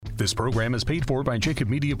This program is paid for by Jacob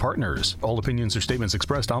Media Partners. All opinions or statements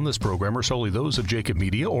expressed on this program are solely those of Jacob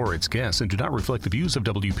Media or its guests and do not reflect the views of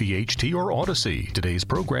WPHT or Odyssey. Today's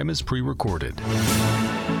program is pre-recorded.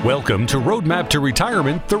 Welcome to Roadmap to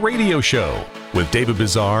Retirement, the radio show, with David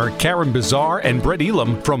Bezar, Karen Bezar, and Bret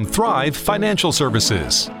Elam from Thrive Financial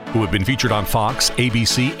Services, who have been featured on Fox,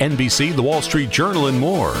 ABC, NBC, The Wall Street Journal, and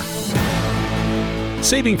more.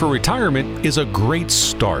 Saving for retirement is a great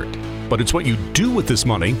start, but it's what you do with this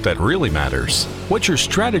money that really matters. What's your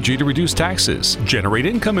strategy to reduce taxes, generate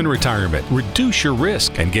income in retirement, reduce your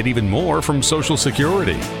risk, and get even more from Social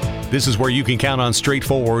Security? This is where you can count on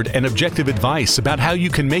straightforward and objective advice about how you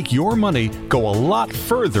can make your money go a lot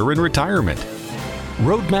further in retirement.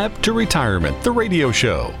 Roadmap to Retirement, the radio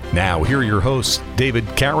show. Now, here are your hosts, David,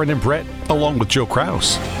 Karen, and Bret, along with Joe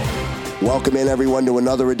Kraus. Welcome in, everyone, to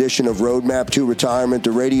another edition of Roadmap to Retirement,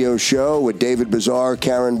 the radio show with David Bezar,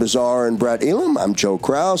 Karen Bezar, and Bret Elam. I'm Joe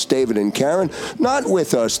Kraus. David and Karen not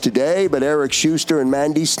with us today, but Eric Schuster and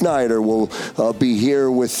Mandy Snyder will be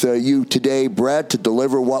here with you today, Bret, to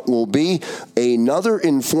deliver what will be another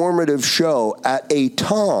informative show at a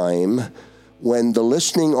time when the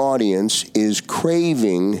listening audience is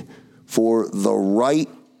craving for the right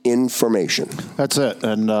information. That's it.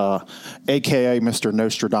 And AKA Mr.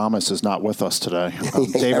 Nostradamus is not with us today.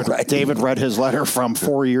 David read his letter from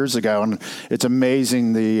 4 years ago, and it's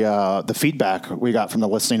amazing the feedback we got from the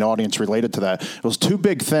listening audience related to that. It was two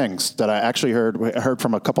big things that I actually heard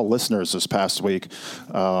from a couple listeners this past week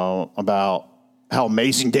about how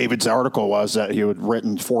amazing David's article was that he had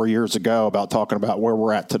written 4 years ago about talking about where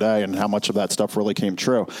we're at today and how much of that stuff really came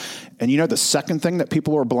true. And you know the second thing that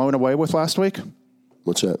people were blown away with last week?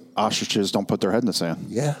 What's that? Ostriches don't put their head in the sand.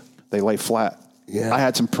 Yeah. They lay flat. Yeah. I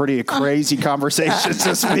had some pretty crazy conversations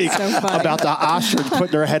this week about the ostrich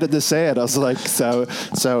putting their head in the sand. I was like, so.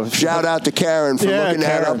 Shout out to Karen for looking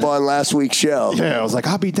that up on last week's show. Yeah, I was like,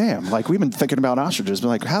 I'll be damned. Like, we've been thinking about ostriches. But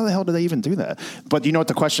like, how the hell do they even do that? But you know what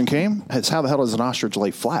the question came? It's how the hell does an ostrich lay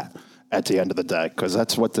flat at the end of the day? Because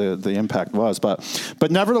that's what the impact was. But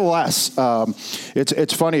nevertheless,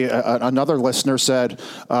 it's funny. Another listener said,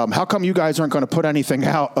 how come you guys aren't going to put anything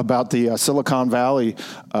out about the Silicon Valley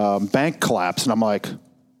bank collapse? And I'm like,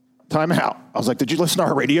 time out. I was like, did you listen to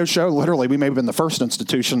our radio show? Literally, we may have been the first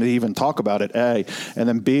institution to even talk about it, A. And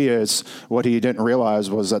then B is what he didn't realize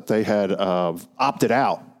was that they had opted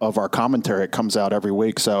out of our commentary. It comes out every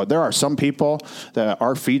week. So there are some people that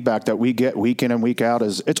our feedback that we get week in and week out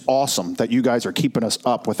is it's awesome that you guys are keeping us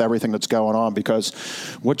up with everything that's going on, because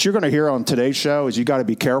what you're going to hear on today's show is you got to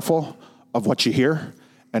be careful of what you hear.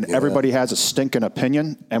 And everybody has a stinking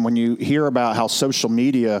opinion. And when you hear about how social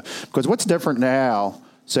media, because what's different now,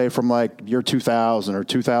 say from like year 2000 or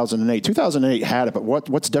 2008. 2008 had it, but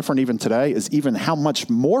what's different even today is even how much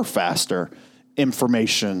more faster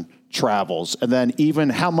information travels, and then even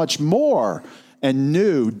how much more and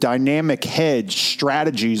new dynamic hedge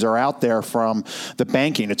strategies are out there from the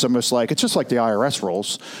banking. It's almost like, it's just like the IRS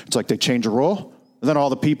rules. It's like they change a rule, and then all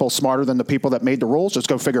the people smarter than the people that made the rules just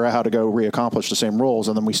go figure out how to go reaccomplish the same rules.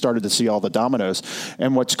 And then we started to see all the dominoes.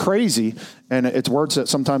 And what's crazy, and it's words that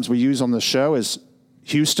sometimes we use on the show, is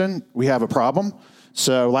Houston, we have a problem.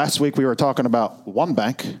 So last week we were talking about one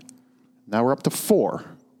bank. Now we're up to 4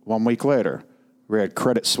 1 week later. We had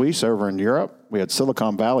Credit Suisse over in Europe. We had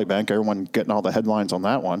Silicon Valley Bank, everyone getting all the headlines on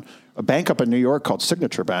that one. A bank up in New York called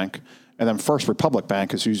Signature Bank. And then First Republic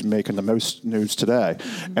Bank is who's making the most news today.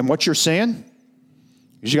 Mm-hmm. And what you're seeing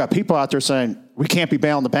is you got people out there saying, we can't be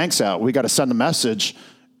bailing the banks out. We got to send a message.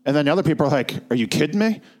 And then the other people are like, are you kidding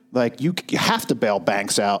me? Like, you have to bail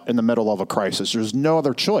banks out in the middle of a crisis. There's no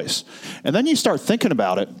other choice. And then you start thinking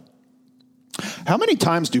about it. How many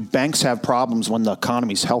times do banks have problems when the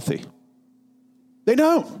economy's healthy? They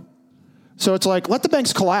don't. So it's like, let the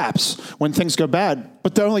banks collapse when things go bad.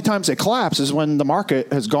 But the only times they collapse is when the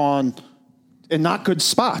market has gone in not good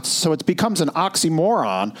spots. So it becomes an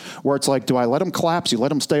oxymoron where it's like, do I let them collapse? You let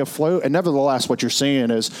them stay afloat? And nevertheless, what you're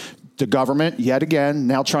seeing is the government, yet again,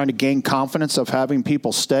 now trying to gain confidence of having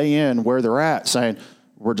people stay in where they're at, saying,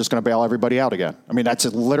 we're just going to bail everybody out again. I mean, that's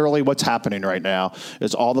literally what's happening right now,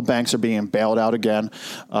 is all the banks are being bailed out again.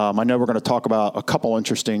 I know we're going to talk about a couple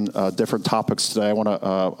interesting different topics today. I want to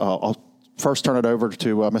I'll first turn it over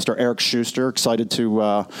to Mr. Eric Schuster. Excited to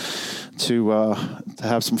have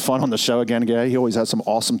some fun on the show again. He always has some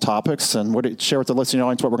awesome topics. And share with the listening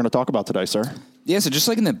audience what we're going to talk about today, sir. Yeah, so just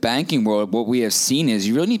like in the banking world, what we have seen is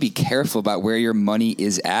you really need to be careful about where your money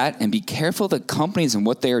is at, and be careful of the companies and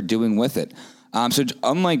what they are doing with it. So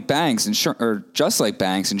unlike banks, just like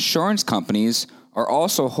banks, insurance companies are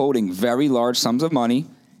also holding very large sums of money.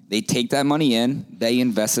 They take that money in, they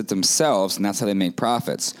invest it themselves, and that's how they make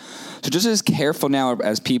profits. So just as careful now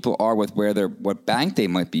as people are with what bank they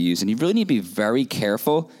might be using, you really need to be very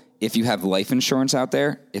careful if you have life insurance out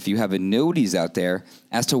there, if you have annuities out there,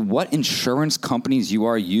 as to what insurance companies you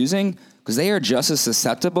are using, because they are just as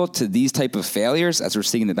susceptible to these type of failures as we're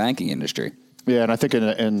seeing in the banking industry. Yeah, and I think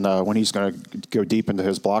when he's going to go deep into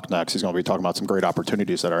his block next, he's going to be talking about some great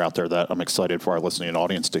opportunities that are out there that I'm excited for our listening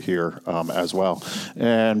audience to hear as well.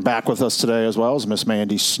 And back with us today as well is Miss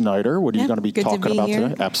Mandy Snyder. What are you going to be talking about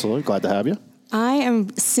today? Absolutely. Glad to have you. I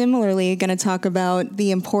am similarly going to talk about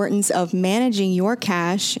the importance of managing your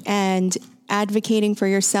cash and advocating for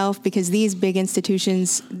yourself, because these big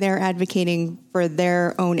institutions, they're advocating for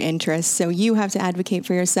their own interests. So you have to advocate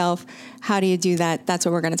for yourself. How do you do that? That's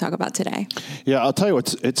what we're going to talk about today. Yeah, I'll tell you,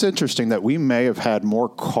 it's interesting that we may have had more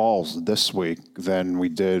calls this week than we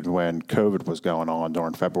did when COVID was going on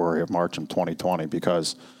during February of March in 2020,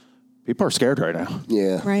 because people are scared right now.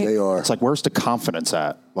 Yeah, right. They are. It's like, where's the confidence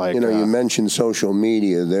at? Like, you mentioned social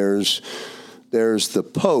media. There's the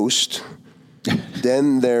post.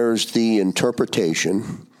 Then there's the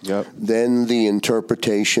interpretation. Yep. Then the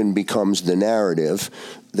interpretation becomes the narrative.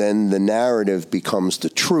 Then the narrative becomes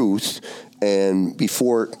the truth. And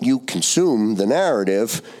before you consume the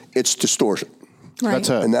narrative, it's distortion. Right. That's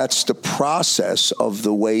it. And that's the process of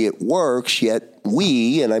the way it works. Yet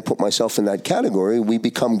we, and I put myself in that category, we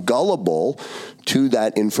become gullible to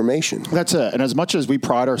that information. That's it. And as much as we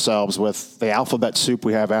pride ourselves with the alphabet soup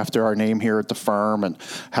we have after our name here at the firm, and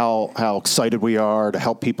how excited we are to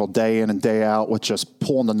help people day in and day out with just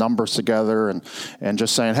pulling the numbers together and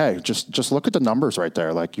just saying, hey, just look at the numbers right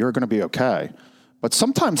there. Like, you're going to be okay. But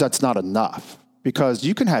sometimes that's not enough. Because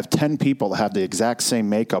you can have 10 people that have the exact same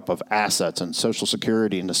makeup of assets and Social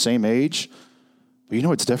Security in the same age, but you know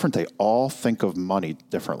what's different? They all think of money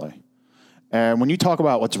differently. And when you talk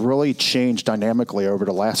about what's really changed dynamically over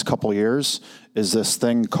the last couple of years is this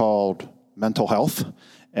thing called mental health.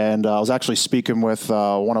 And I was actually speaking with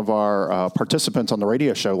one of our participants on the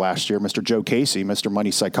radio show last year, Mr. Joe Casey, Mr. Money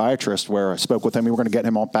Psychiatrist, where I spoke with him. We were going to get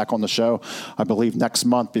him back on the show, I believe, next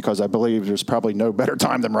month, because I believe there's probably no better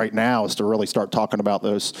time than right now is to really start talking about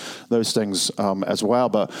those things as well.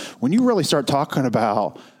 But when you really start talking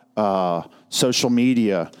about social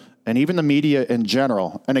media and even the media in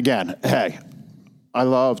general, and again, hey, I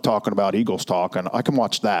love talking about Eagles talk, and I can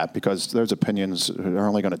watch that because those opinions are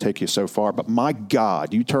only going to take you so far. But my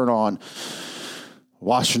God, you turn on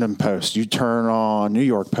Washington Post, you turn on New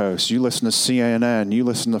York Post, you listen to CNN, you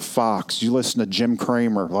listen to Fox, you listen to Jim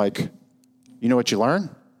Cramer. Like, you know what you learn?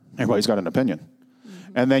 Everybody's got an opinion.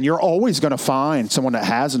 And then you're always going to find someone that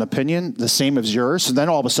has an opinion the same as yours. And then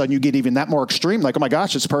all of a sudden you get even that more extreme. Like, oh my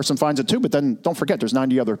gosh, this person finds it too. But then don't forget, there's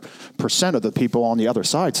 90% of the people on the other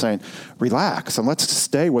side saying, relax and let's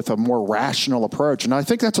stay with a more rational approach. And I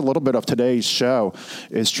think that's a little bit of today's show,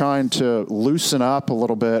 is trying to loosen up a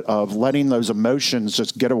little bit of letting those emotions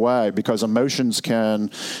just get away, because emotions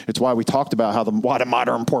it's why we talked about why the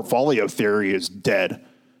modern portfolio theory is dead.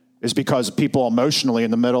 Is because people emotionally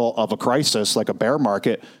in the middle of a crisis, like a bear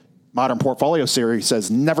market, modern portfolio theory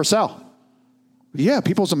says never sell. Yeah,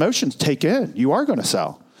 people's emotions take in. You are going to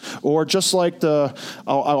sell. Or just like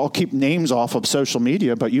I'll keep names off of social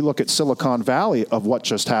media, but you look at Silicon Valley of what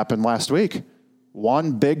just happened last week.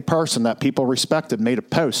 One big person that people respected made a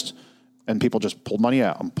post, and people just pulled money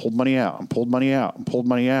out and pulled money out and pulled money out and pulled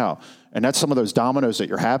money out. And that's some of those dominoes that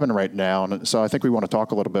you're having right now. And so I think we want to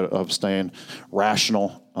talk a little bit of staying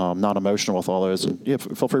rational, not emotional with all those. And yeah,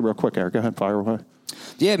 feel free real quick, Eric. Go ahead, fire away.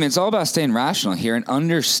 Yeah, I mean, it's all about staying rational here and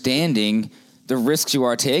understanding the risks you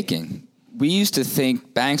are taking. We used to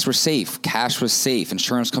think banks were safe, cash was safe,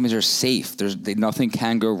 insurance companies are safe. Nothing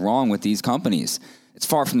can go wrong with these companies. It's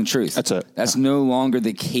far from the truth. That's it. That's no longer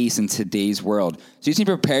the case in today's world. So you just need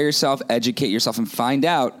to prepare yourself, educate yourself, and find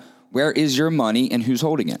out where is your money and who's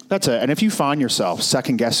holding it. That's it. And if you find yourself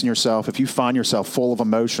second-guessing yourself, if you find yourself full of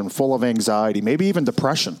emotion, full of anxiety, maybe even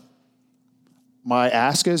depression, my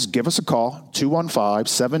ask is give us a call,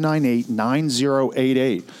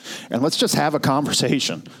 215-798-9088, and let's just have a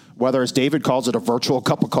conversation. Whether, as David calls it, a virtual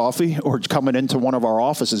cup of coffee, or coming into one of our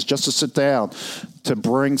offices just to sit down to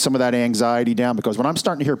bring some of that anxiety down. Because when I'm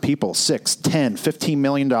starting to hear people, $6, $10, $15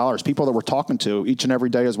 million, people that we're talking to each and every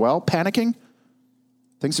day as well, panicking,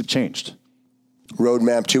 things have changed.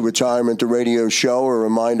 Roadmap to Retirement, the radio show. A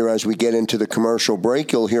reminder, as we get into the commercial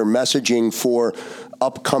break, you'll hear messaging for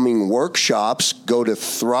upcoming workshops. Go to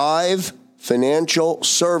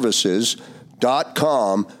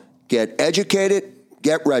thrivefinancialservices.com. Get educated,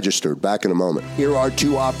 Get registered. Back in a moment. Here are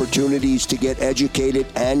 2 opportunities to get educated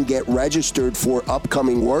and get registered for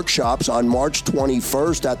upcoming workshops on March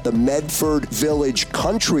 21st at the Medford Village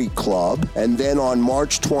Country Club, and then on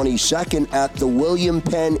March 22nd at the William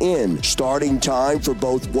Penn Inn. Starting time for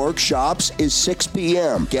both workshops is 6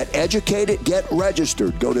 p.m. Get educated, get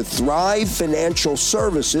registered. Go to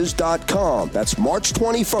thrivefinancialservices.com. That's March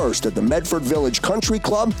 21st at the Medford Village Country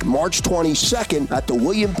Club, March 22nd at the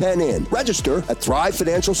William Penn Inn. Register at thrivefinancialservices.com.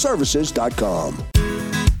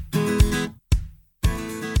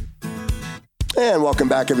 And welcome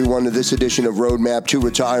back, everyone, to this edition of Roadmap to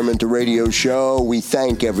Retirement, the radio show. We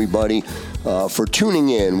thank everybody for tuning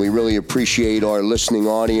in. We really appreciate our listening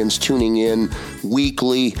audience tuning in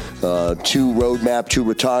weekly to Roadmap to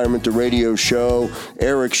Retirement, the radio show.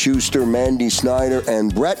 Eric Schuster, Mandy Snyder,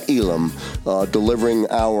 and Bret Elam delivering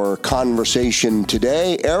our conversation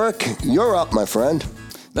today. Eric, you're up, my friend.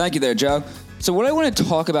 Thank you there, Joe. So what I want to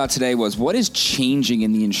talk about today was what is changing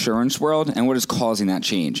in the insurance world and what is causing that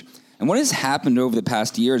change. And what has happened over the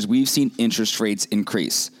past years, we've seen interest rates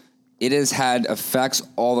increase. It has had effects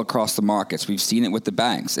all across the markets. We've seen it with the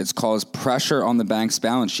banks. It's caused pressure on the bank's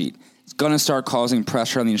balance sheet. It's going to start causing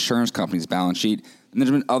pressure on the insurance company's balance sheet. And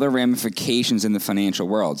there's been other ramifications in the financial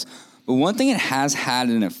worlds. But one thing it has had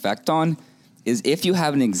an effect on is if you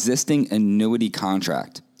have an existing annuity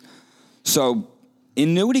contract. So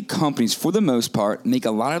annuity companies, for the most part, make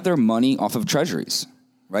a lot of their money off of treasuries,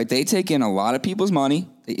 right? They take in a lot of people's money,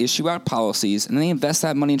 they issue out policies, and they invest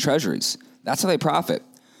that money in treasuries. That's how they profit.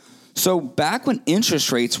 So back when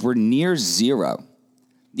interest rates were near zero,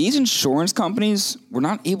 these insurance companies were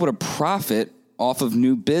not able to profit off of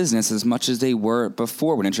new business as much as they were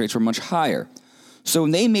before when interest rates were much higher. So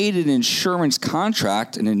when they made an insurance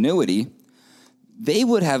contract, an annuity, they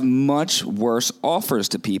would have much worse offers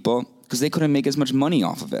to people because they couldn't make as much money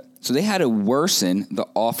off of it. So they had to worsen the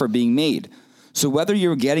offer being made. So whether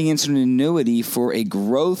you're getting into an annuity for a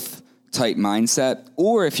growth type mindset,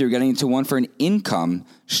 or if you're getting into one for an income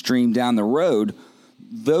stream down the road,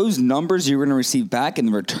 those numbers you're going to receive back and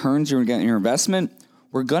the returns you're going to get in your investment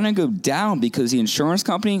were going to go down because the insurance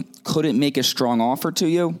company couldn't make a strong offer to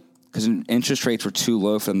you because interest rates were too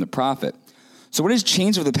low for them to profit. So what has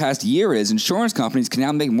changed over the past year is insurance companies can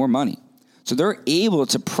now make more money. So they're able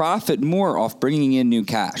to profit more off bringing in new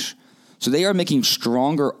cash. So they are making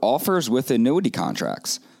stronger offers with annuity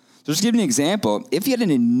contracts. So just to give you an example, if you had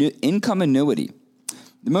an income annuity,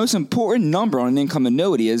 the most important number on an income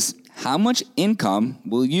annuity is how much income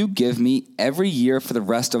will you give me every year for the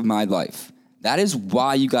rest of my life? That is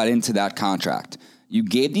why you got into that contract. You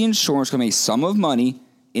gave the insurance company a sum of money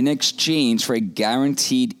in exchange for a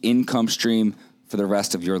guaranteed income stream for the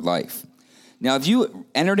rest of your life. Now, if you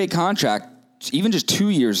entered a contract even just 2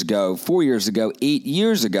 years ago, 4 years ago, 8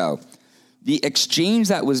 years ago, the exchange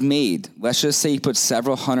that was made, let's just say you put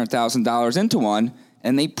several $100,000 into one,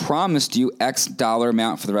 and they promised you X dollar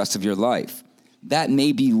amount for the rest of your life. That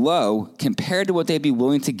may be low compared to what they'd be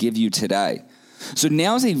willing to give you today. So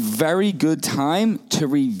now is a very good time to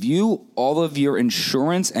review all of your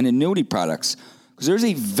insurance and annuity products, because there's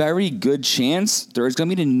a very good chance there is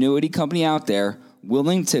going to be an annuity company out there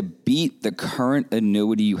willing to beat the current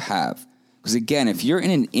annuity you have. Because again, if you're in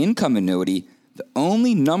an income annuity, the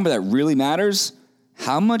only number that really matters,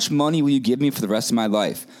 how much money will you give me for the rest of my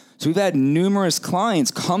life? So we've had numerous clients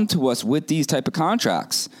come to us with these type of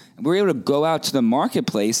contracts. And we're able to go out to the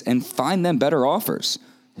marketplace and find them better offers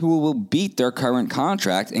who will beat their current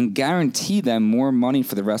contract and guarantee them more money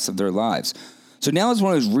for the rest of their lives. So now is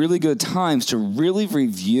one of those really good times to really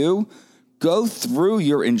review, go through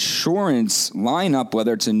your insurance lineup,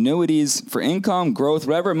 whether it's annuities for income, growth,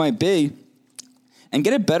 whatever it might be, and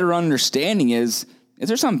get a better understanding is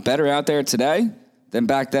there something better out there today than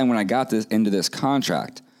back then when I got into this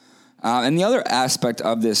contract? And the other aspect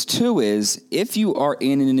of this too is if you are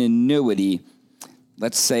in an annuity,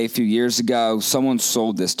 let's say a few years ago, someone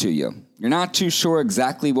sold this to you. You're not too sure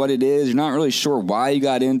exactly what it is. You're not really sure why you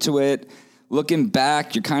got into it. Looking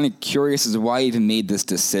back, you're kind of curious as to why you even made this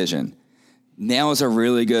decision. Now is a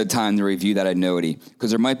really good time to review that annuity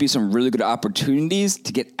because there might be some really good opportunities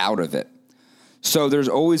to get out of it. So there's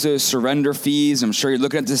always a surrender fees. I'm sure you're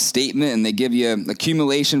looking at this statement and they give you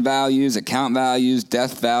accumulation values, account values,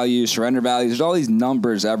 death values, surrender values. There's all these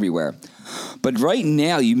numbers everywhere. But right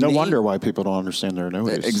now, no wonder why people don't understand their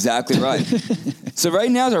annuities. Exactly right. So right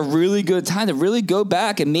now is a really good time to really go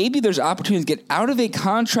back and maybe there's opportunities to get out of a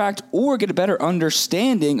contract or get a better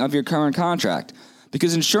understanding of your current contract.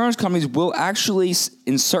 Because insurance companies will actually,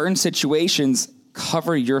 in certain situations,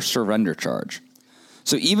 cover your surrender charge.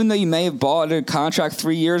 So even though you may have bought a contract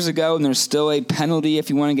 3 years ago and there's still a penalty if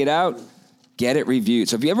you want to get out, get it reviewed.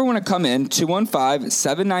 So if you ever want to come in,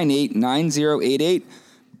 215-798-9088,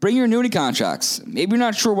 bring your annuity contracts. Maybe you're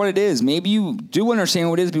not sure what it is. Maybe you do understand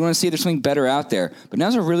what it is, but you want to see if there's something better out there. But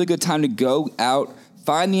now's a really good time to go out,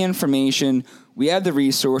 find the information. We have the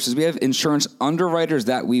resources. We have insurance underwriters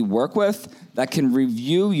that we work with that can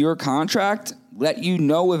review your contract, let you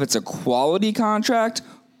know if it's a quality contract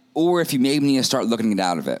or if you maybe need to start looking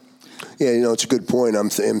out of it. Yeah, it's a good point. I'm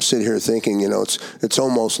sitting here thinking, it's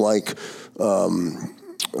almost like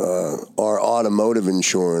our automotive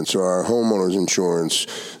insurance or our homeowners insurance,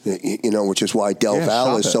 which is why Del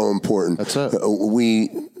Val is so important. That's it.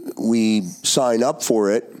 We sign up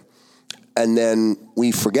for it and then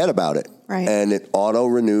we forget about it. Right. And it auto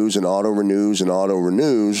renews and auto renews and auto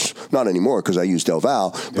renews. Not anymore because I use Del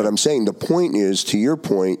Val. But I'm saying the point is, to your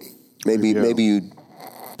point, maybe you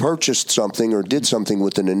purchased something or did something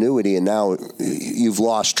with an annuity and now you've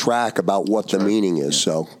lost track about what the meaning is.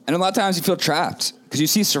 So, and a lot of times you feel trapped because you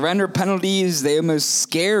see surrender penalties. They almost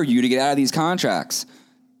scare you to get out of these contracts.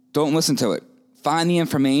 Don't listen to it. Find the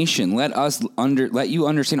information. Let you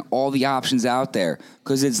understand all the options out there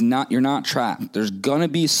because you're not trapped. There's gonna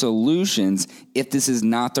be solutions if this is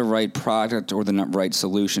not the right product or the right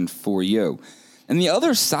solution for you. And the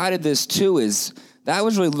other side of this too is that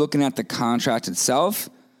was really looking at the contract itself.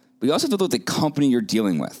 But you also have to look at the company you're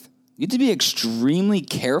dealing with. You have to be extremely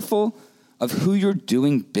careful of who you're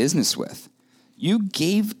doing business with. You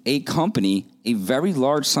gave a company a very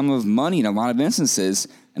large sum of money in a lot of instances,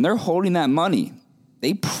 and they're holding that money.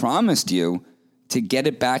 They promised you to get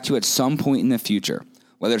it back to you at some point in the future,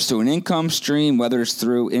 whether it's through an income stream, whether it's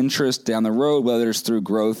through interest down the road, whether it's through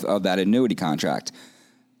growth of that annuity contract.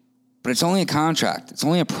 But it's only a contract. It's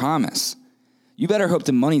only a promise. You better hope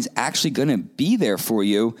the money's actually going to be there for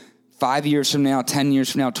you 5 years from now, 10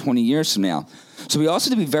 years from now, 20 years from now. So we also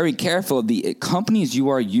have to be very careful of the companies you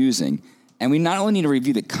are using. And we not only need to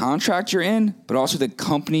review the contract you're in, but also the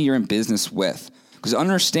company you're in business with. Because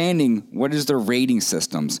understanding what is their rating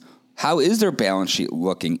systems, how is their balance sheet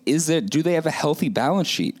looking? Do they have a healthy balance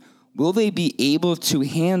sheet? Will they be able to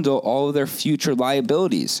handle all of their future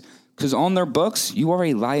liabilities? Because on their books, you are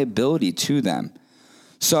a liability to them.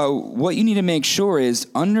 So what you need to make sure is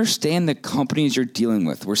understand the companies you're dealing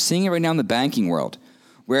with. We're seeing it right now in the banking world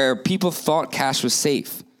where people thought cash was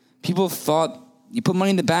safe. People thought you put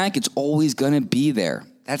money in the bank, it's always going to be there.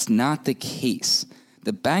 That's not the case.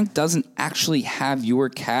 The bank doesn't actually have your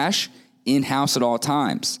cash in-house at all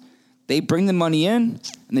times. They bring the money in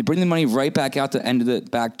and they bring the money right back out the end of the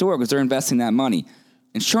back door because they're investing that money.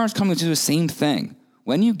 Insurance companies do the same thing.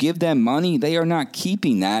 When you give them money, they are not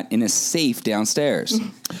keeping that in a safe downstairs.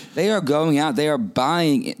 They are going out, they are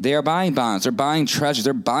buying bonds, they're buying treasuries,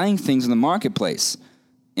 they're buying things in the marketplace.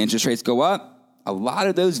 Interest rates go up. A lot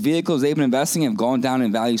of those vehicles they've been investing in have gone down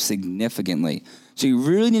in value significantly. So you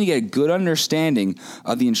really need to get a good understanding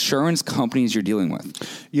of the insurance companies you're dealing with.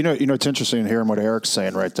 It's interesting hearing what Eric's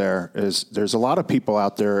saying right there is there's a lot of people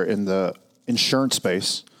out there in the insurance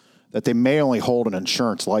space that they may only hold an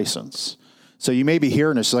insurance license. So you may be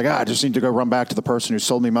hearing this like, I just need to go run back to the person who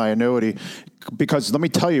sold me my annuity because let me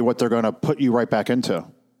tell you what they're going to put you right back into,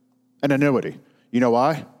 an annuity. You know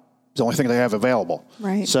why? It's the only thing they have available.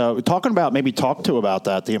 Right. So talk to about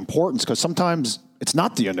that, the importance, because sometimes it's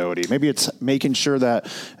not the annuity. Maybe it's making sure that,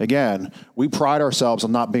 again, we pride ourselves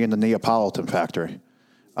on not being the Neapolitan factory.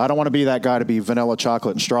 I don't want to be that guy to be vanilla,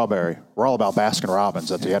 chocolate, and strawberry. We're all about Baskin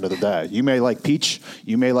Robbins at the end of the day. You may like peach,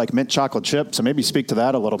 you may like mint chocolate chip, so maybe speak to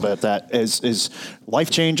that a little bit. That is life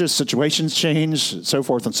changes, situations change, so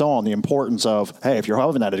forth and so on. The importance of, hey, if you're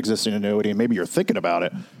having that existing annuity and maybe you're thinking about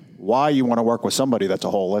it, why you want to work with somebody that's a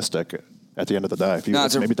holistic at the end of the day.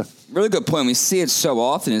 It's a really good point. We see it so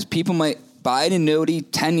often is people might buy an annuity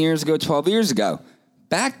 10 years ago, 12 years ago.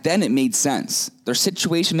 Back then, it made sense. Their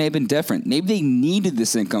situation may have been different. Maybe they needed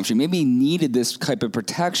this income stream. Maybe they needed this type of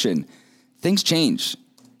protection. Things change.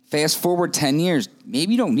 Fast forward 10 years,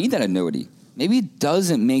 maybe you don't need that annuity. Maybe it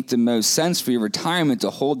doesn't make the most sense for your retirement to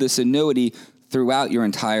hold this annuity throughout your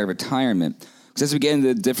entire retirement. Because as we get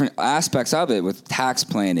into the different aspects of it, with tax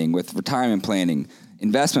planning, with retirement planning,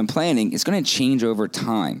 investment planning, it's going to change over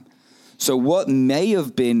time. So what may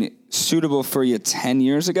have been suitable for you 10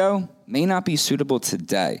 years ago may not be suitable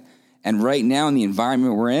today. And right now in the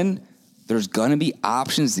environment we're in, there's going to be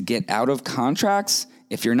options to get out of contracts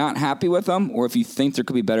if you're not happy with them or if you think there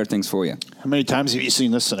could be better things for you. How many times have you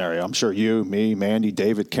seen this scenario? I'm sure you, me, Mandy,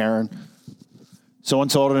 David, Karen. Someone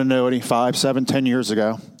sold an annuity 5, 7, 10 years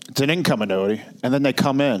ago. It's an income annuity. And then they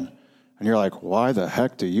come in and you're like, why the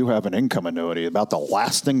heck do you have an income annuity? About the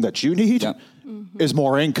last thing that you need is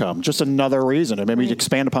more income. Just another reason. And maybe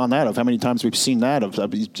expand upon that of how many times we've seen that of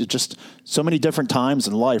just so many different times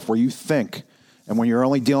in life where you think, and when you're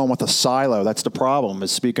only dealing with a silo, that's the problem,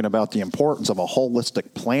 is speaking about the importance of a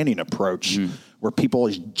holistic planning approach where people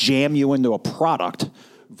jam you into a product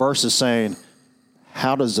versus saying,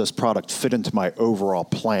 how does this product fit into my overall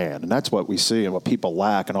plan? And that's what we see and what people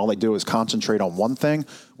lack. And all they do is concentrate on one thing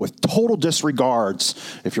with total disregards.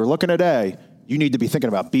 If you're looking at A, you need to be thinking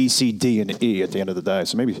about B, C, D, and E at the end of the day.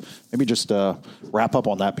 So maybe just wrap up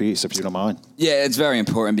on that piece, if you don't mind. Yeah, it's very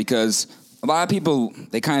important because a lot of people,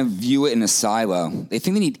 they kind of view it in a silo. They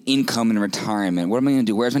think they need income in retirement. What am I going to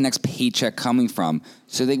do? Where's my next paycheck coming from?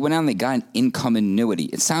 So they went out and they got an income annuity.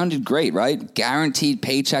 It sounded great, right? Guaranteed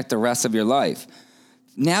paycheck the rest of your life.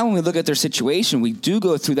 Now when we look at their situation, we do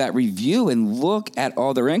go through that review and look at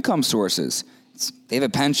all their income sources. They have a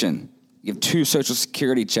pension. You have 2 Social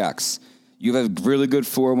Security checks. You have a really good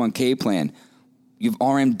 401k plan. You have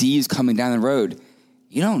RMDs coming down the road.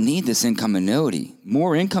 You don't need this income annuity.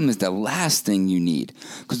 More income is the last thing you need.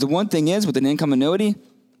 Because the one thing is with an income annuity,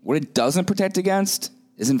 what it doesn't protect against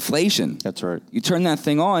is inflation. That's right. You turn that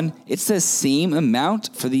thing on, it's the same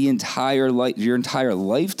amount for the your entire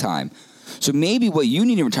lifetime. So maybe what you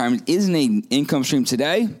need in retirement isn't an income stream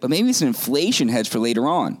today, but maybe it's an inflation hedge for later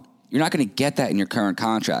on. You're not going to get that in your current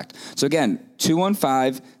contract. So again,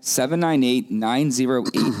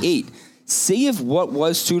 215-798-9088. See if what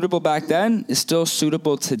was suitable back then is still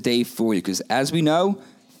suitable today for you. Because as we know,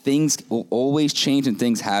 things will always change and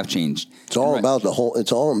things have changed. It's all about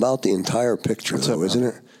it's all about the entire picture, though, isn't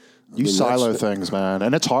it? You silo things, man,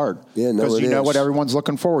 and it's hard. Yeah, no, because you know is. What everyone's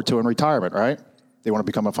looking forward to in retirement, right? They want to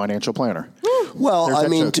become a financial planner. Well, I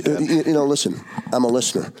mean, listen, I'm a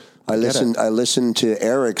listener. I listen to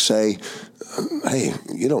Eric say, "Hey,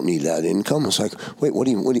 you don't need that income." It's like, wait, what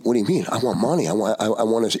do you mean? I want money. I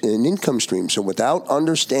want an income stream. So without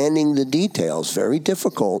understanding the details, very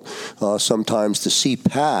difficult sometimes to see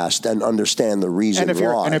past and understand the reason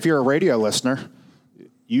why. And if you're a radio listener,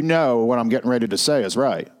 you know what I'm getting ready to say is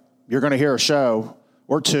right. You're going to hear a show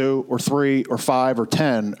or 2 or 3 or 5 or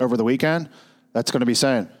 10 over the weekend. That's going to be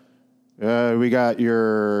saying, we got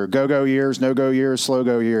your go-go years, no-go years,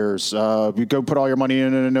 slow-go years. You go put all your money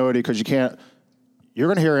in an annuity because you can't. You're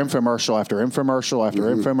going to hear infomercial after infomercial after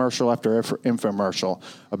infomercial after infomercial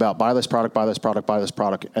about buy this product, buy this product, buy this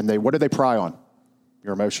product. And what do they pry on?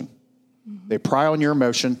 Your emotion. They pry on your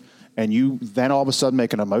emotion, and you then all of a sudden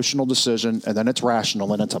make an emotional decision, and then it's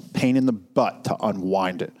rational, and it's a pain in the butt to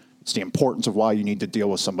unwind it. It's the importance of why you need to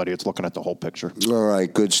deal with somebody that's looking at the whole picture. All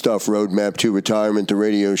right, good stuff. Roadmap to Retirement, the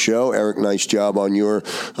radio show. Eric, nice job on your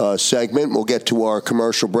segment. We'll get to our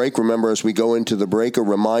commercial break. Remember, as we go into the break, a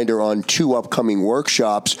reminder on 2 upcoming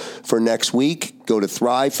workshops for next week. Go to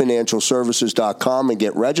thrivefinancialservices.com and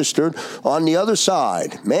get registered. On the other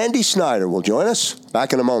side, Mandy Snyder will join us.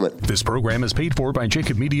 Back in a moment. This program is paid for by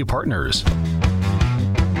Jacob Media Partners.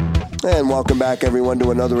 And welcome back, everyone, to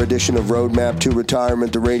another edition of Roadmap to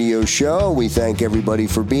Retirement, the radio show. We thank everybody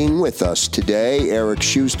for being with us today. Eric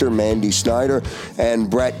Schuster, Mandy Snyder, and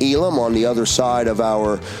Bret Elam. On the other side of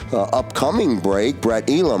our upcoming break, Bret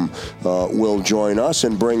Elam will join us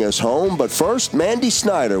and bring us home. But first, Mandy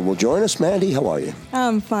Snyder will join us. Mandy, how are you?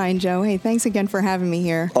 I'm fine, Joe. Hey, thanks again for having me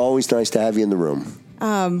here. Always nice to have you in the room.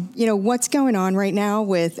 What's going on right now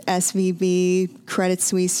with SVB, Credit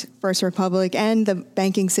Suisse, First Republic, and the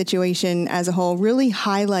banking situation as a whole really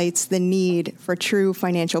highlights the need for true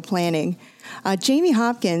financial planning. Jamie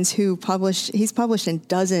Hopkins, he's published in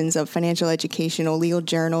dozens of financial educational legal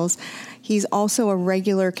journals. He's also a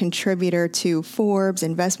regular contributor to Forbes,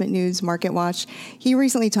 Investment News, MarketWatch. He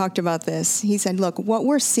recently talked about this. He said, look, what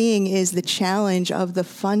we're seeing is the challenge of the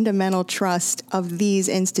fundamental trust of these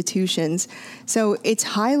institutions. So it's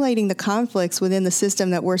highlighting the conflicts within the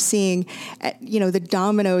system that we're seeing, the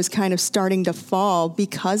dominoes kind of starting to fall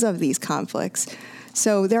because of these conflicts.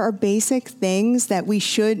 So there are basic things that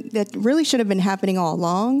really should have been happening all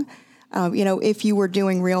along, if you were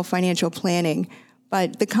doing real financial planning.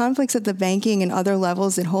 But the conflicts at the banking and other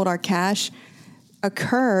levels that hold our cash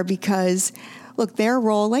occur because, look, their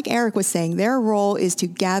role, like Eric was saying, their role is to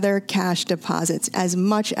gather cash deposits as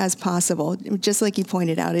much as possible. Just like you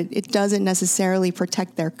pointed out, it doesn't necessarily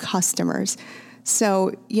protect their customers.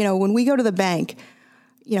 So, when we go to the bank,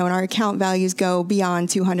 and our account values go beyond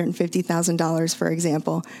 $250,000, for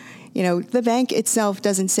example, the bank itself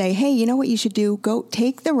doesn't say, hey, you know what you should do? Go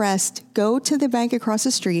take the rest, go to the bank across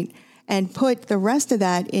the street and put the rest of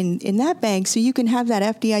that in that bank so you can have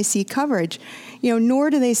that FDIC coverage. Nor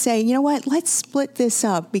do they say, you know what, let's split this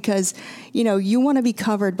up because, you want to be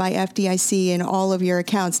covered by FDIC in all of your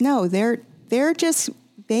accounts. No, they are just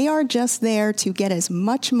there to get as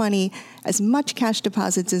much money, as much cash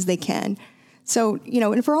deposits as they can. So,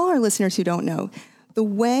 and for all our listeners who don't know, the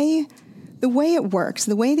way it works,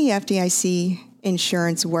 the way the FDIC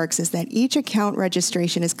insurance works is that each account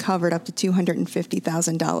registration is covered up to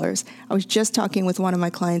 $250,000. I was just talking with one of my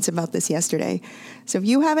clients about this yesterday. So if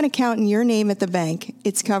you have an account in your name at the bank,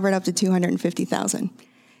 it's covered up to $250,000.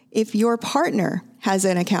 If your partner has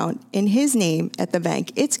an account in his name at the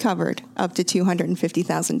bank, it's covered up to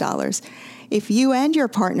 $250,000. If you and your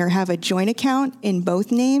partner have a joint account in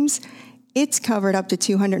both names, it's covered up to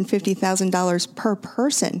 $250,000 per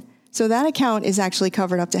person. So that account is actually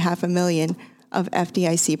covered up to $500,000 of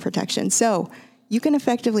FDIC protection. So you can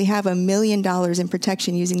effectively have $1 million in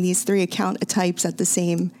protection using these 3 account types at the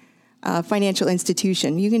same financial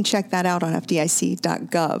institution. You can check that out on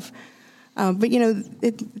FDIC.gov. But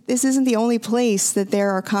this isn't the only place that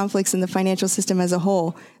there are conflicts in the financial system as a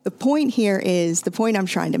whole. The point I'm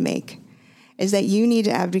trying to make is that you need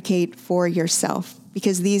to advocate for yourself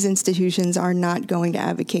because these institutions are not going to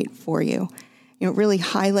advocate for you. It really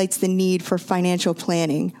highlights the need for financial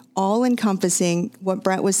planning, all encompassing what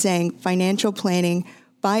Bret was saying, financial planning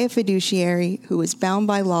by a fiduciary who is bound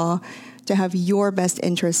by law to have your best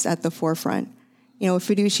interests at the forefront. A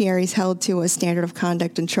fiduciary is held to a standard of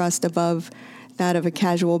conduct and trust above that of a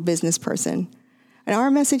casual business person. And our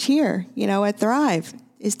message here, at Thrive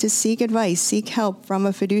is to seek advice, seek help from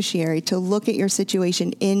a fiduciary to look at your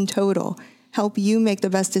situation in total, help you make the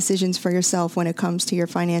best decisions for yourself when it comes to your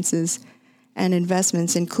finances and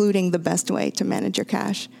investments, including the best way to manage your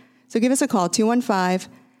cash. So give us a call,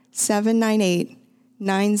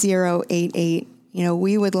 215-798-9088.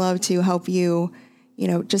 We would love to help you,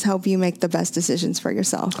 just help you make the best decisions for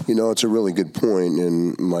yourself. It's a really good point.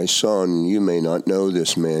 And my son, you may not know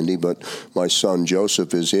this, Mandy, but my son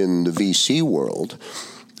Joseph is in the VC world.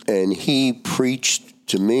 And he preached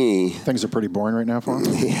to me. Things are pretty boring right now for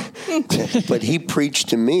him. But he preached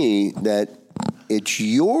to me that it's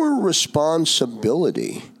your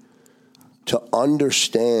responsibility to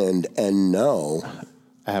understand and know.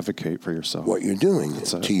 Advocate for yourself. What you're doing.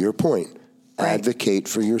 To your point, advocate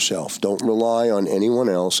for yourself. Don't rely on anyone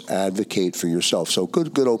else. Advocate for yourself. So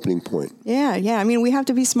good opening point. Yeah. I mean, we have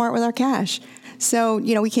to be smart with our cash. So,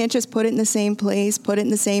 we can't just put it in the same place, put it in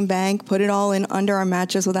the same bank, put it all in under our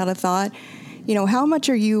mattress without a thought. How much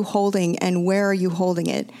are you holding and where are you holding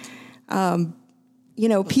it?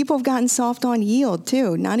 People have gotten soft on yield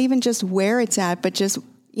too, not even just where it's at, but just,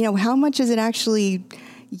 how much is it actually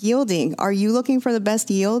yielding? Are you looking for the best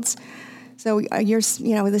yields? So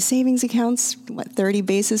the savings accounts, 30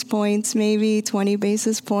 basis points, maybe 20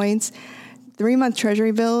 basis points. 3-month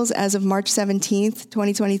treasury bills as of March 17th,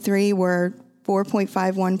 2023 were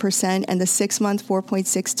 4.51% and the 6-month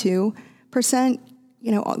 4.62%.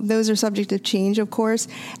 Those are subject to change, of course.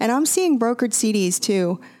 And I'm seeing brokered CDs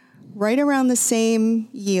too, right around the same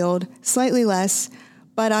yield, slightly less.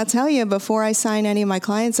 But I'll tell you, before I sign any of my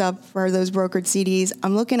clients up for those brokered CDs,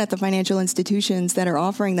 I'm looking at the financial institutions that are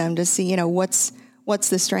offering them to see, what's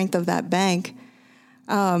the strength of that bank.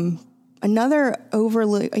 Another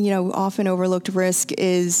often overlooked risk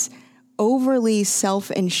is overly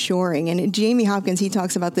self-insuring. And Jamie Hopkins, he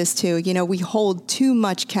talks about this too. We hold too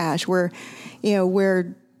much cash. We're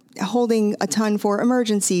holding a ton for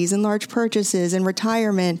emergencies and large purchases and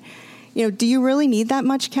retirement. Do you really need that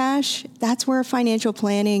much cash? That's where financial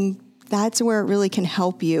planning, that's where it really can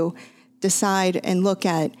help you decide and look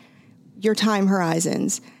at your time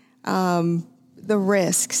horizons, the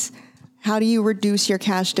risks. How do you reduce your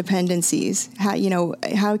cash dependencies?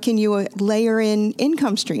 How can you layer in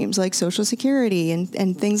income streams like Social Security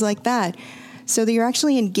and things like that so that you're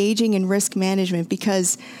actually engaging in risk management,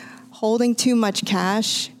 because holding too much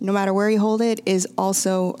cash, no matter where you hold it, is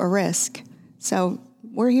also a risk. So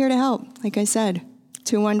we're here to help. Like I said,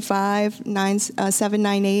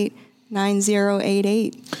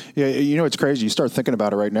 215-798-9088. Yeah, it's crazy. You start thinking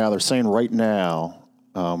about it right now. They're saying right now,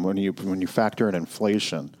 when you factor in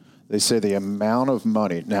inflation, they say the amount of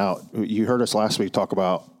money. Now, you heard us last week talk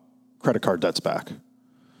about credit card debts back.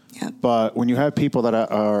 Yeah. But when you have people that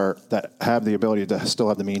have the ability to still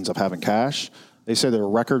have the means of having cash, they say there are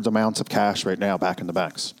record amounts of cash right now back in the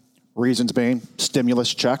banks. Reasons being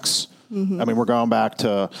stimulus checks. Mm-hmm. I mean, we're going back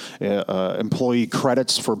to employee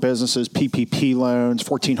credits for businesses, PPP loans,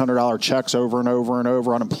 $1,400 checks over and over and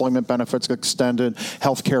over, unemployment benefits extended,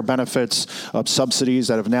 healthcare benefits, subsidies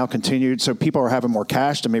that have now continued. So people are having more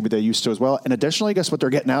cash than maybe they used to as well. And additionally, guess what they're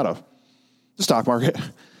getting out of? The stock market.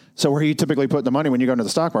 So where you typically put the money when you go into the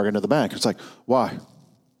stock market, into the bank, it's like, why?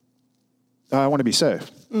 I want to be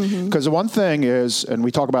safe. Because the one thing is, and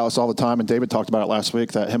we talk about this all the time, and David talked about it last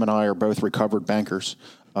week, that him and I are both recovered bankers.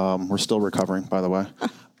 We're still recovering, by the way.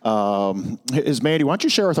 Is Mandy, why don't you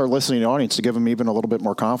share with our listening audience to give them even a little bit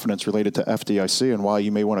more confidence related to FDIC and why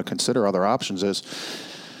you may want to consider other options is,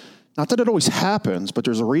 not that it always happens, but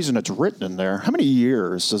there's a reason it's written in there. How many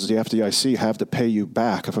years does the FDIC have to pay you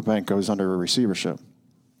back if a bank goes under a receivership?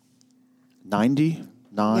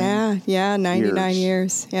 99 Yeah, 99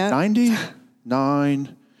 years. Yeah.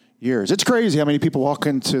 99 years. It's crazy how many people walk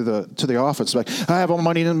into the office like, I have all my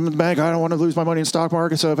money in the bank. I don't want to lose my money in the stock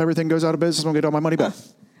market. So if everything goes out of business, I'm going to get all my money back.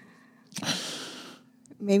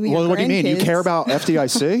 Maybe. Well, what do you mean? You grandkids. care about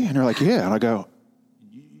FDIC? And they're like, yeah. And I go,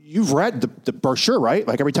 you've read the brochure, right?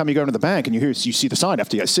 Like every time you go into the bank and you see the sign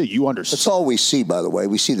FDIC, you understand. That's all we see, by the way.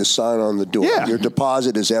 We see the sign on the door. Yeah. Your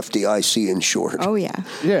deposit is FDIC insured. Oh, yeah.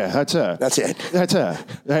 Yeah, that's it. That's it. That's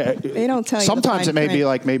it. They don't tell you. Sometimes the it may fine be print.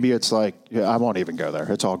 like, maybe it's like, yeah, I won't even go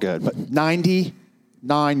there. It's all good. But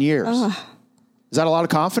 99 years. Is that a lot of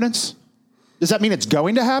confidence? Does that mean it's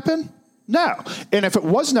going to happen? No. And if it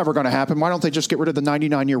was never going to happen, why don't they just get rid of the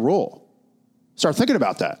 99-year rule? Start thinking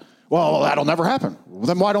about that. Well, that'll never happen. Well,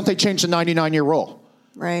 then why don't they change the 99-year rule?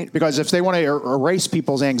 Right. Because if they want to erase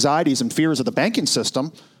people's anxieties and fears of the banking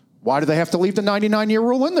system, why do they have to leave the 99-year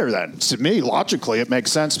rule in there then? To me, logically, it makes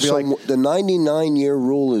sense to be like... the 99-year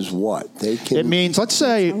rule is what? It means, let's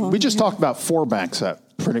say, we just talked about 4 banks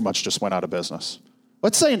that pretty much just went out of business.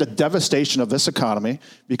 Let's say in the devastation of this economy,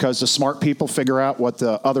 because the smart people figure out what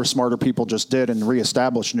the other smarter people just did and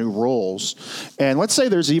reestablish new rules. And let's say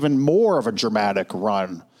there's even more of a dramatic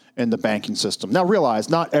run in the banking system. Now realize,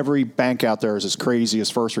 not every bank out there is as crazy as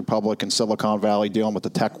First Republic and Silicon Valley dealing with the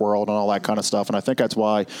tech world and all that kind of stuff. And I think that's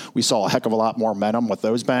why we saw a heck of a lot more momentum with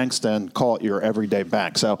those banks than call it your everyday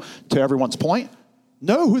bank. So to everyone's point,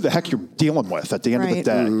 know who the heck you're dealing with at the end of the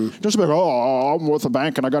day. Just be like, oh, I'm with a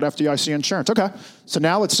bank and I got FDIC insurance. Okay. So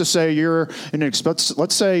now let's just say you're in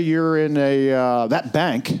let's say you're in that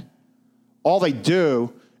bank. All they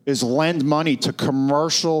do is lend money to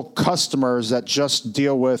commercial customers that just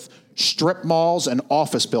deal with strip malls and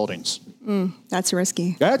office buildings. That's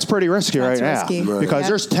risky. That's pretty risky right now. Right. Because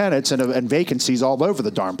there's tenants and vacancies all over the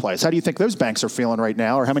darn place. How do you think those banks are feeling right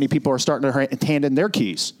now? Or how many people are starting to hand in their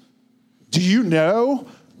keys? Do you know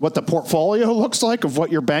what the portfolio looks like of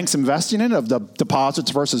what your bank's investing in, of the deposits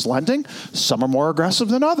versus lending? Some are more aggressive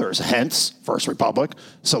than others, hence First Republic,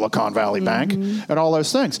 Silicon Valley Bank, and all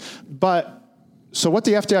those things. But so what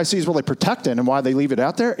the FDIC is really protecting and why they leave it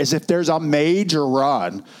out there is if there's a major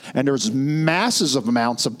run and there's masses of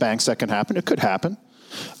amounts of banks that can happen, it could happen,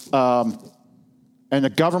 and the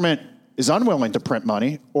government is unwilling to print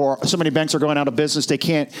money, or so many banks are going out of business, they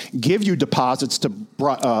can't give you deposits to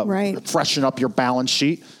freshen up your balance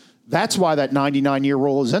sheet. That's why that 99-year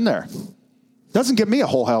rule is in there. Doesn't give me a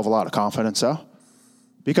whole hell of a lot of confidence, though.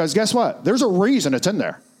 Because guess what? There's a reason it's in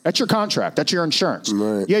there. That's your contract. That's your insurance.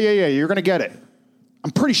 Right. Yeah, you're going to get it.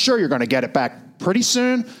 I'm pretty sure you're going to get it back pretty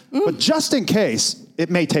soon, but just in case, it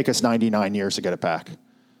may take us 99 years to get it back.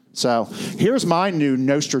 So here's my new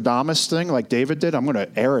Nostradamus thing, like David did. I'm going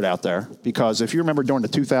to air it out there because if you remember during the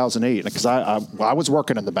 2008, because I was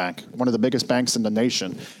working in the bank, one of the biggest banks in the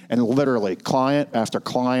nation, and literally client after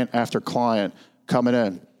client after client coming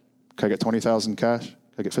in. Can I get 20,000 in cash? Can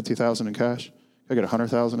I get 50,000 in cash? Can I get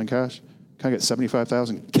 100,000 in cash? Can I get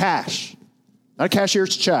 75,000 cash? Not a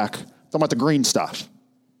cashier's check. I'm talking about the green stuff.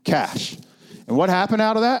 Cash. And what happened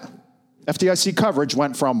out of that? FDIC coverage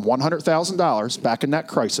went from $100,000 back in that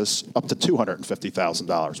crisis up to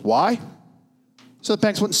 $250,000. Why? So the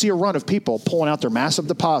banks wouldn't see a run of people pulling out their massive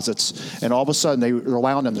deposits, and all of a sudden they were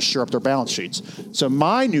allowing them to shore up their balance sheets. So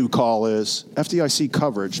my new call is FDIC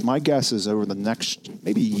coverage. My guess is over the next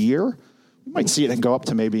maybe year, we might see it go up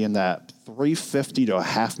to maybe in that 350 to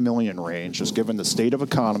 $500,000 range, just given the state of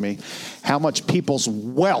economy, how much people's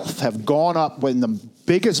wealth have gone up in the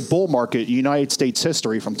biggest bull market in United States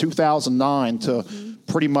history from 2009 to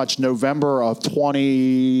pretty much November of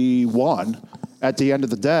 21. At the end of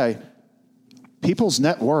the day, people's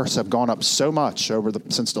net worths have gone up so much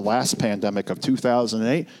since the last pandemic of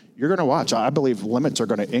 2008. You're going to watch. I believe limits are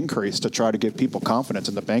going to increase to try to give people confidence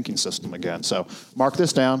in the banking system again. So mark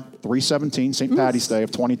this down, 3/17, St. Patty's Day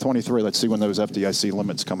of 2023. Let's see when those FDIC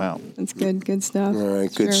limits come out. That's good. Good stuff. All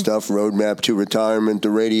right, good stuff. Roadmap to Retirement,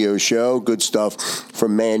 the radio show. Good stuff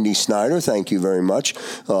from Mandy Snyder. Thank you very much,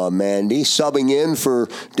 Mandy. Subbing in for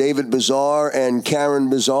David Bezar and Karen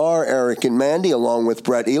Bezar, Eric and Mandy, along with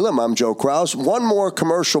Bret Elam. I'm Joe Krause. One more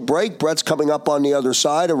commercial break. Bret's coming up on the other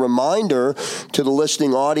side. A reminder to the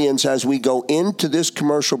listening audience audience, as we go into this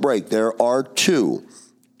commercial break, there are two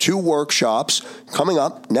workshops coming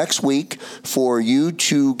up next week for you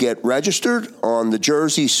to get registered on the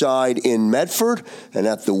Jersey side in Medford and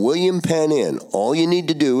at the William Penn Inn. All you need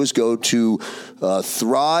to do is go to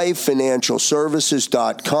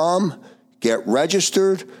thrivefinancialservices.com, get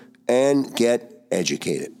registered, and get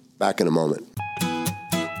educated. Back in a moment.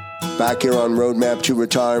 Back here on Roadmap to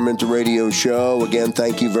Retirement, the radio show. Again,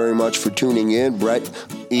 thank you very much for tuning in. Bret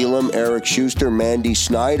Elam, Eric Schuster, Mandy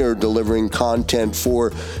Snyder delivering content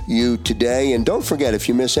for you today. And don't forget, if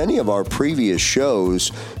you miss any of our previous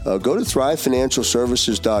shows, go to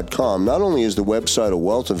thrivefinancialservices.com. Not only is the website a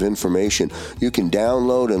wealth of information, you can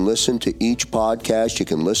download and listen to each podcast. You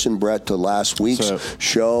can listen, Bret, to last week's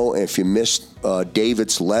show. If you missed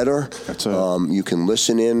David's letter, you can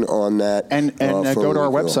listen in on that. And go to our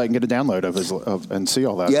website and get a download of and see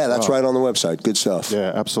all that. Yeah, that's right on the website. Good stuff.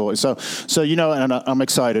 Yeah, absolutely. So and I'm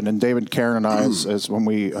excited. And David, Karen, and I, as when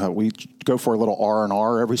we go for a little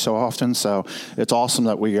R&R every so often. So it's awesome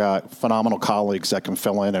that we got phenomenal colleagues that can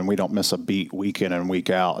fill in, and we don't miss a beat week in and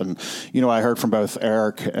week out. And I heard from both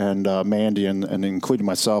Eric and Mandy, and including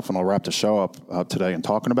myself, and I'll wrap the show up today and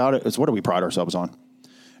talking about it. Is what do we pride ourselves on?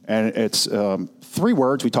 And it's 3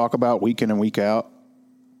 words we talk about week in and week out: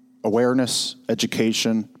 awareness,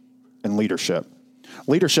 education, and leadership.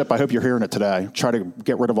 Leadership, I hope you're hearing it today. Try to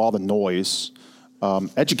get rid of all the noise.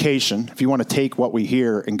 Education, if you want to take what we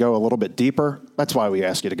hear and go a little bit deeper, that's why we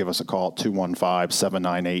ask you to give us a call at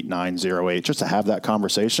 215-798-908, just to have that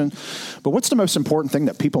conversation. But what's the most important thing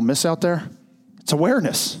that people miss out there? It's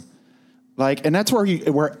awareness. And that's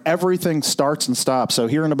where everything starts and stops. So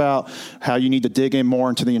hearing about how you need to dig in more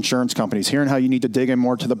into the insurance companies, hearing how you need to dig in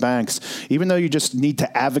more to the banks, even though you just need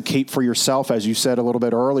to advocate for yourself, as you said a little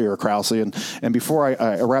bit earlier, Krause. And before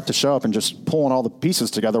I wrap the show up and just pulling all the pieces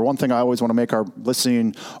together, one thing I always want to make our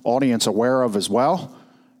listening audience aware of as well: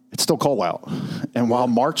 it's still cold out. And while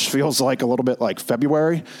March feels like a little bit like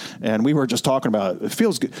February, and we were just talking about it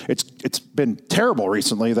feels good. It's been terrible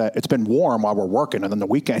recently that it's been warm while we're working, and then the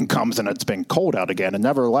weekend comes and it's been cold out again. And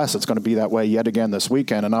nevertheless, it's going to be that way yet again this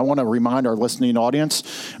weekend. And I want to remind our listening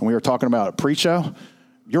audience, and we were talking about it pre-show,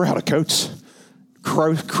 you're out of coats.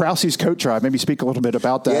 Krause's coat drive. Maybe speak a little bit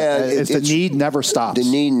about that. Yeah, the need never stops. The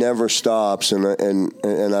need never stops,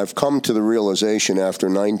 and I've come to the realization after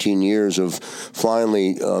 19 years of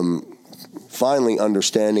finally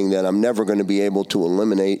understanding that I'm never going to be able to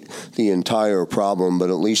eliminate the entire problem,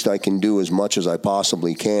 but at least I can do as much as I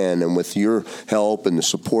possibly can. And with your help and the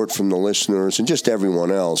support from the listeners and just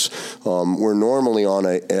everyone else, we're normally on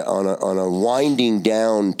a winding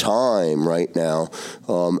down time right now,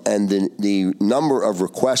 and the number of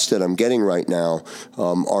requests that I'm getting right now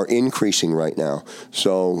are increasing right now.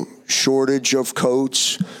 So shortage of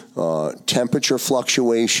coats, temperature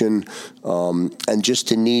fluctuation, and just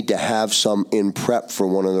the need to have some in prep for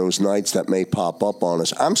one of those nights that may pop up on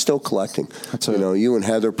us. I'm still collecting. You and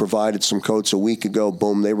Heather provided some coats a week ago.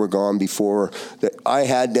 Boom, they were gone before. I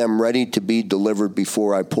had them ready to be delivered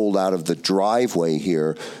before I pulled out of the driveway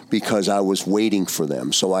here because I was waiting for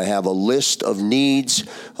them. So I have a list of needs.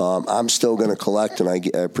 I'm still going to collect, and I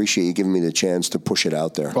appreciate you giving me the chance to push it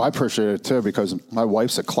out there. Well, I appreciate it too, because my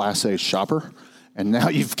wife's a Class A shopper. And now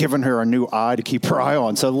you've given her a new eye to keep her eye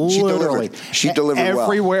on. So literally, she delivered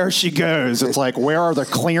everywhere well. She goes, it's like, where are the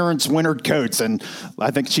clearance wintered coats? And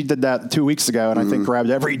I think she did that 2 weeks ago, and I think grabbed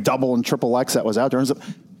every double and triple X that was out there. And it was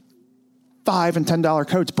 $5 and $10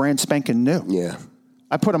 coats, brand spanking new. Yeah.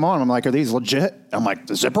 I put them on. I'm like, are these legit? I'm like,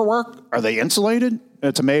 the zipper work? Are they insulated?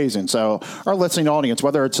 It's amazing. So our listening audience,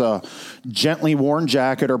 whether it's a gently worn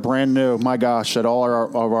jacket or brand new, my gosh, at all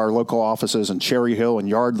of our local offices in Cherry Hill and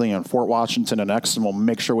Yardley and Fort Washington and Exton, we'll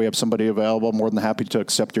make sure we have somebody available. More than happy to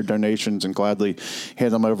accept your donations and gladly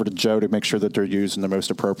hand them over to Joe to make sure that they're used in the most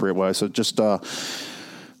appropriate way. So just the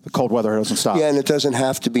cold weather doesn't stop. Yeah, and it doesn't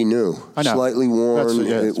have to be new. I know. Slightly worn,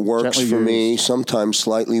 it works for me. Sometimes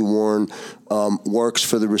slightly worn works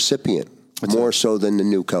for the recipient. More so than the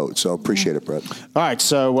new coat. So appreciate it, Bret. All right.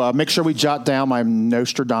 So make sure we jot down my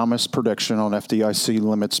Nostradamus prediction on FDIC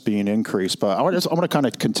limits being increased. But I want to kind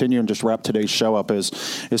of continue and just wrap today's show up is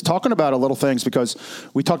talking about a little things, because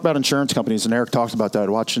we talked about insurance companies, and Eric talked about that,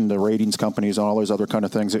 watching the ratings companies and all those other kind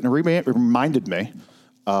of things. It reminded me.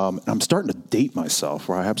 I'm starting to date myself,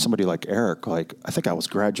 where I have somebody like Eric, like I think I was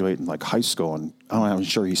graduating like high school, and I'm not even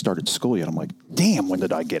sure he started school yet. I'm like, damn, when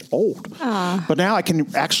did I get old? But now I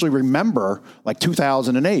can actually remember like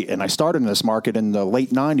 2008, and I started in this market in the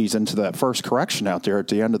late 90s into that first correction out there at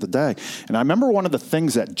the end of the day. And I remember one of the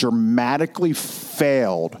things that dramatically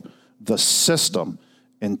failed the system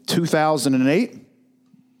in 2008,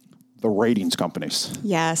 The ratings companies.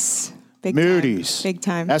 Yes. Moody's. Big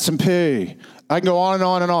time. S&P. I can go on and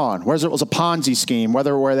on and on. Whether it was a Ponzi scheme, where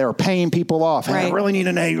they were paying people off. Hey, I really need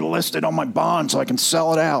an A listed on my bond so I can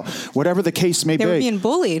sell it out. Whatever the case may be. They were being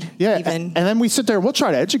bullied. Yeah. Even. And then we sit there, we'll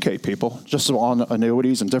try to educate people just on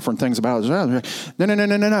annuities and different things about it.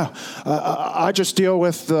 No. I just deal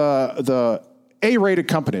with the A-rated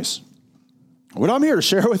companies. What I'm here to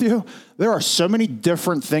share with you, there are so many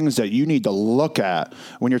different things that you need to look at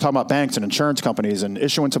when you're talking about banks and insurance companies and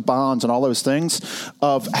issuance of bonds and all those things,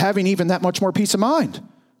 of having even that much more peace of mind.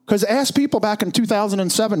 Because ask people back in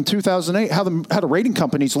 2007, 2008, how the rating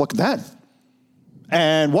companies looked then.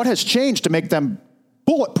 And what has changed to make them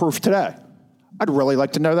bulletproof today? I'd really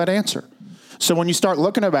like to know that answer. So when you start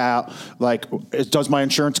looking about, like, does my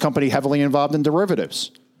insurance company heavily involved in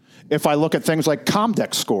derivatives? If I look at things like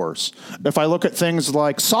Comdex scores, if I look at things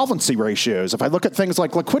like solvency ratios, if I look at things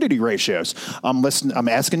like liquidity ratios, I'm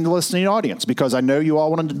asking the listening audience, because I know you all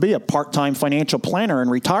wanted to be a part-time financial planner in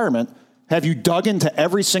retirement. Have you dug into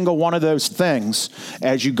every single one of those things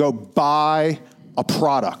as you go buy a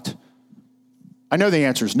product? I know the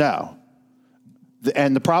answer is no.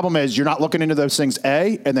 And the problem is you're not looking into those things,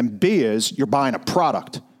 A, and then B is you're buying a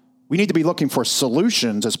product. We need to be looking for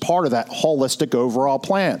solutions as part of that holistic overall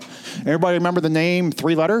plan. Everybody remember the name,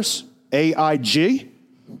 3 letters? AIG?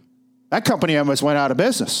 That company almost went out of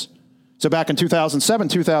business. So back in 2007,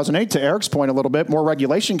 2008, to Eric's point a little bit, more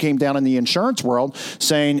regulation came down in the insurance world,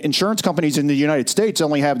 saying insurance companies in the United States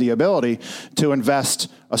only have the ability to invest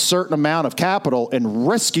a certain amount of capital in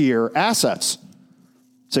riskier assets.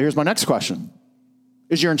 So here's my next question.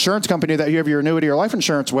 Is your insurance company that you have your annuity or life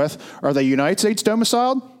insurance with, are they United States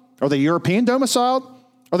domiciled? Are they European domiciled?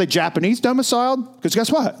 Are they Japanese domiciled? Because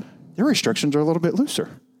guess what? Their restrictions are a little bit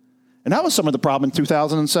looser. And that was some of the problem in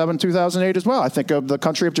 2007, 2008 as well. I think of the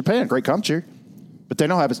country of Japan, great country, but they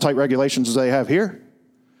don't have as tight regulations as they have here.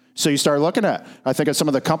 So you start looking at, I think of some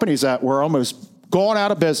of the companies that were almost going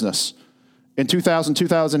out of business in 2000,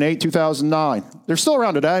 2008, 2009. They're still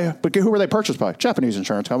around today, but who were they purchased by? Japanese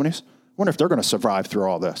insurance companies. I wonder if they're going to survive through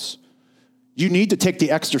all this. You need to take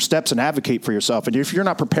the extra steps and advocate for yourself. And if you're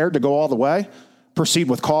not prepared to go all the way, proceed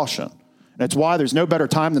with caution. And that's why there's no better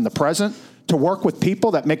time than the present to work with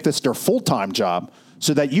people that make this their full-time job,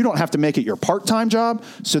 so that you don't have to make it your part-time job,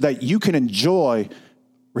 so that you can enjoy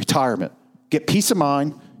retirement, get peace of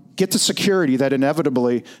mind, get the security that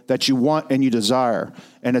inevitably that you want and you desire.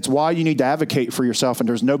 And it's why you need to advocate for yourself. And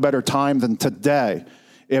there's no better time than today.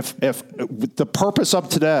 If the purpose of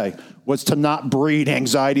today was to not breed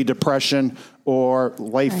anxiety, depression, or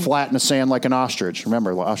lay flat in the sand like an ostrich.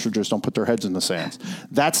 Remember, ostriches don't put their heads in the sands.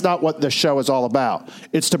 That's not what this show is all about.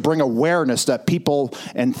 It's to bring awareness that people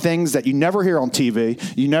and things that you never hear on TV,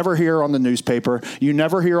 you never hear on the newspaper, you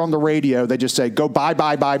never hear on the radio, they just say, go buy.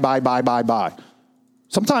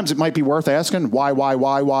 Sometimes it might be worth asking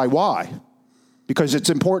why? Because it's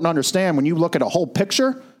important to understand when you look at a whole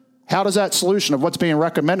picture, how does that solution of what's being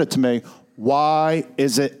recommended to me, why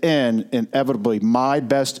is it in inevitably my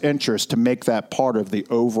best interest to make that part of the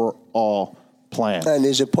overall plan? And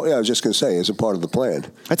is it, I was just going to say, is it part of the plan?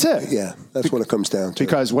 That's it. Yeah, that's what it comes down to.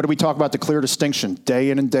 Because what do we talk about? The clear distinction day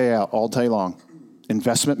in and day out, all day long.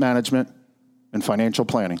 Investment management and financial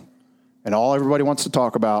planning. And all everybody wants to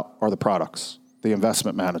talk about are the products, the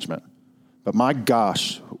investment management. But my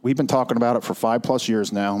gosh, we've been talking about it for 5+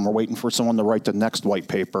 years now, and we're waiting for someone to write the next white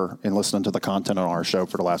paper and listening to the content on our show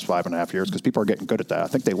for the last 5.5 years, because people are getting good at that. I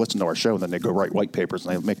think they listen to our show, and then they go write white papers,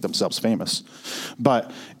 and they make themselves famous.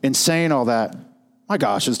 But in saying all that, my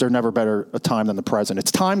gosh, is there never better a time than the present?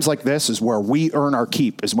 It's times like this is where we earn our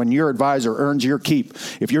keep, is when your advisor earns your keep.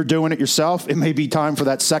 If you're doing it yourself, it may be time for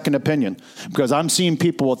that second opinion, because I'm seeing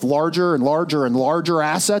people with larger and larger and larger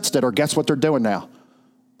assets that are, guess what they're doing now?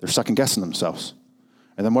 They're second guessing themselves.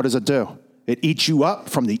 And then what does it do? It eats you up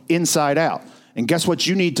from the inside out. And guess what?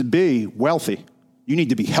 You need to be wealthy. You need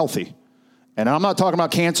to be healthy. And I'm not talking about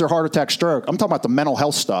cancer, heart attack, stroke. I'm talking about the mental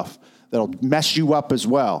health stuff that'll mess you up as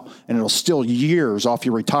well. And it'll steal years off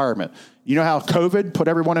your retirement. You know how COVID put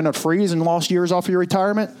everyone in a freeze and lost years off your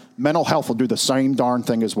retirement? Mental health will do the same darn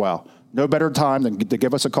thing as well. No better time than to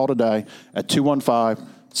give us a call today at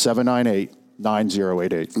 215-798-9088.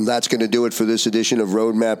 And that's going to do it for this edition of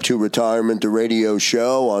Roadmap to Retirement, the radio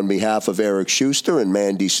show. On behalf of Eric Schuster and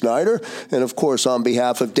Mandy Snyder, and of course on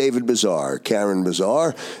behalf of David Bezar, Karen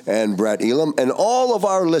Bezar, and Bret Elam, and all of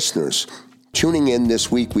our listeners tuning in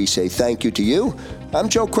this week, we say thank you to you. I'm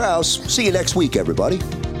Joe Kraus. See you next week, everybody.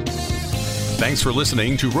 Thanks for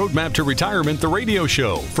listening to Roadmap to Retirement, the radio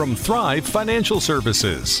show from Thrive Financial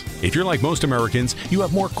Services. If you're like most Americans, you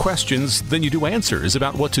have more questions than you do answers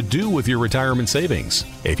about what to do with your retirement savings.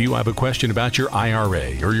 If you have a question about your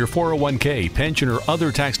IRA or your 401k, pension, or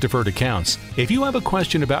other tax-deferred accounts, if you have a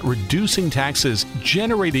question about reducing taxes,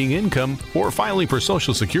 generating income, or filing for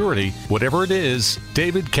Social Security, whatever it is,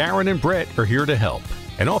 David, Karen, and Bret are here to help.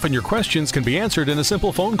 And often your questions can be answered in a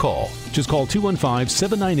simple phone call. Just call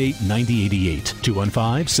 215-798-9088.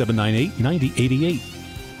 215-798-9088.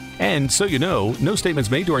 And so you know, no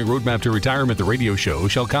statements made during Roadmap to Retirement, the radio show,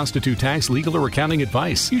 shall constitute tax, legal, or accounting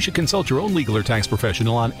advice. You should consult your own legal or tax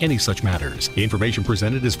professional on any such matters. The information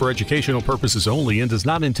presented is for educational purposes only and does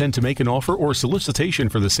not intend to make an offer or solicitation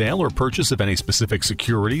for the sale or purchase of any specific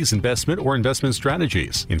securities, investment, or investment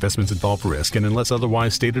strategies. Investments involve risk and, unless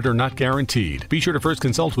otherwise stated, are not guaranteed. Be sure to first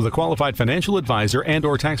consult with a qualified financial advisor and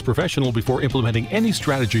or tax professional before implementing any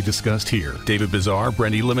strategy discussed here. David Bezar,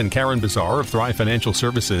 Bret Elam, and Karen Bezar of Thrive Financial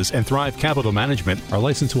Services and Thrive Capital Management are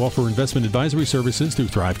licensed to offer investment advisory services through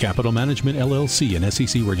Thrive Capital Management, LLC, an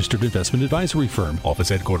SEC-registered investment advisory firm. Office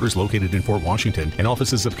headquarters located in Fort Washington, and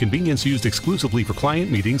offices of convenience used exclusively for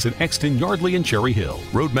client meetings in Exton, Yardley, and Cherry Hill.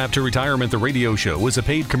 Roadmap to Retirement, the radio show, is a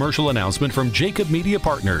paid commercial announcement from Jacob Media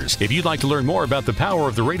Partners. If you'd like to learn more about the power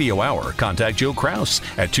of the radio hour, contact Joe Kraus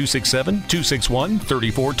at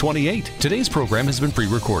 267-261-3428. Today's program has been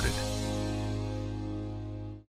pre-recorded.